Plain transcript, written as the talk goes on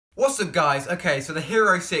What's up guys? Okay, so the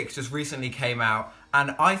Hero 6 just recently came out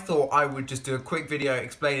and I thought I would just do a quick video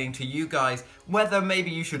explaining to you guys whether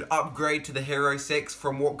maybe you should upgrade to the Hero 6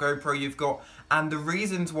 from what GoPro you've got and the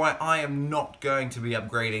reasons why I am not going to be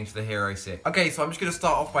upgrading to the Hero 6. Okay, so I'm just going to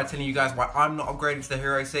start off by telling you guys why I'm not upgrading to the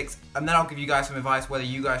Hero 6 and then I'll give you guys some advice whether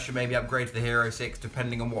you guys should maybe upgrade to the Hero 6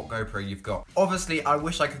 depending on what GoPro you've got. Obviously, I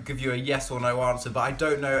wish I could give you a yes or no answer, but I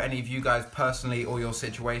don't know any of you guys personally or your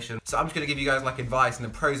situation. So I'm just going to give you guys like advice and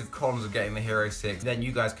the pros and cons of getting the Hero 6, then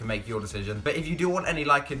you guys can make your decision. But if you do want any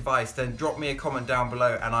like advice, then drop me a comment down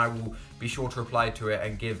below and I will be sure to reply to it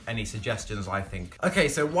and give any suggestions I think. Okay,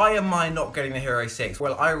 so why am I not getting the Hero 6?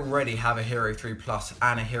 Well, I already have a Hero 3 Plus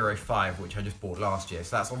and a Hero 5, which I just bought last year,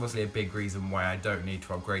 so that's obviously a big reason why I don't need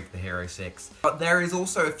to upgrade to the Hero 6. But there is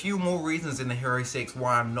also a few more reasons in the Hero 6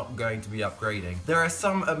 why I'm not going to be upgrading. There are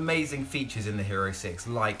some amazing features in the Hero 6,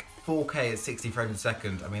 like 4K at 60 frames a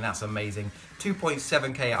second, I mean that's amazing.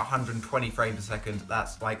 2.7K at 120 frames a second,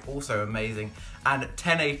 that's like also amazing. And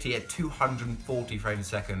 1080 at 240 frames a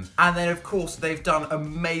second. And then of course they've done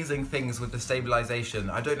amazing things with the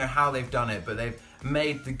stabilization. I don't know how they've done it, but they've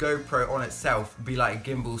made the GoPro on itself be like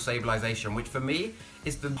gimbal stabilization, which for me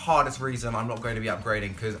is the hardest reason I'm not going to be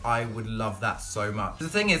upgrading, because I would love that so much. The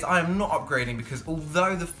thing is, I am not upgrading because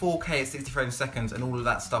although the 4K at 60 frames a second and all of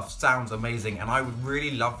that stuff sounds amazing, and I would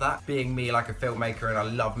really love that, being me like a filmmaker and I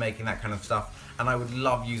love making that kind of stuff, and I would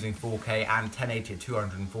love using 4K and 1080 at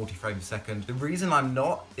 240 frames a second. The reason I'm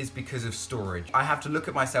not is because of storage. I have to look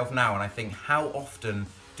at myself now and I think, how often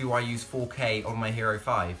do I use 4K on my Hero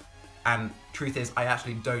 5? And truth is, I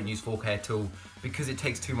actually don't use 4K at all because it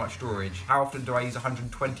takes too much storage. How often do I use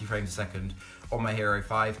 120 frames a second on my Hero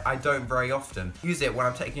 5? I don't very often. Use it when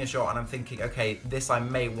I'm taking a shot and I'm thinking, okay, this I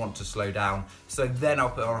may want to slow down, so then I'll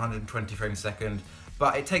put on 120 frames a second.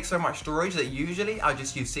 But it takes so much storage that usually I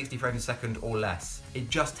just use 60 frames a second or less. It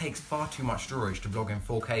just takes far too much storage to vlog in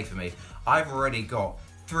 4K for me. I've already got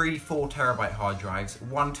 3 4TB hard drives,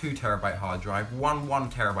 1 2TB hard drive, 1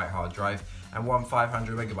 1TB hard drive, and 1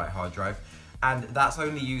 500MB hard drive. And that's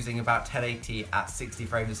only using about 1080 at 60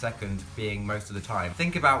 frames a second being most of the time.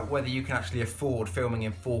 Think about whether you can actually afford filming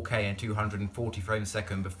in 4K and 240 frames a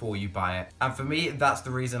second before you buy it. And for me, that's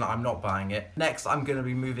the reason I'm not buying it. Next, I'm going to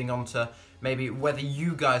be moving on to maybe whether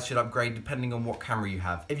you guys should upgrade depending on what camera you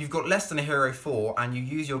have. If you've got less than a Hero 4 and you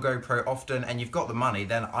use your GoPro often and you've got the money,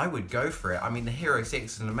 then I would go for it. I mean, the Hero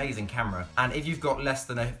 6 is an amazing camera, and if you've got less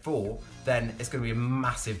than a 4, then it's going to be a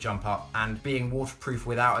massive jump up, and being waterproof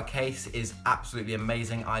without a case is absolutely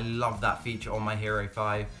amazing. I love that feature on my Hero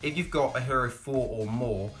 5. If you've got a Hero 4 or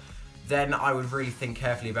more, then I would really think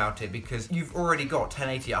carefully about it, because you've already got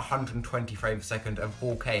 1080 at 120 frames a second and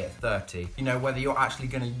 4K at 30. You know, whether you're actually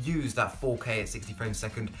going to use that 4K at 60 frames a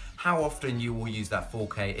second, how often you will use that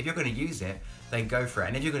 4K. If you're going to use it, then go for it.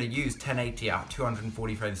 And if you're going to use 1080 at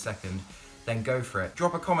 240 frames a second, then go for it.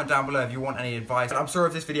 Drop a comment down below if you want any advice. I'm sorry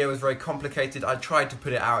if this video was very complicated. I tried to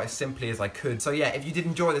put it out as simply as I could. So yeah, if you did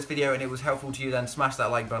enjoy this video and it was helpful to you, then smash that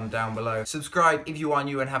like button down below. Subscribe if you are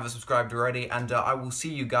new and haven't subscribed already, and I will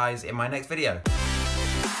see you guys in my next video.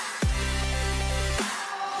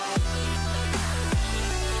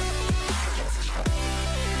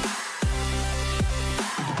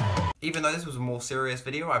 Even though this was a more serious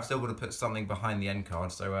video, I've still got to put something behind the end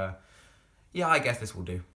card, so yeah, I guess this will do.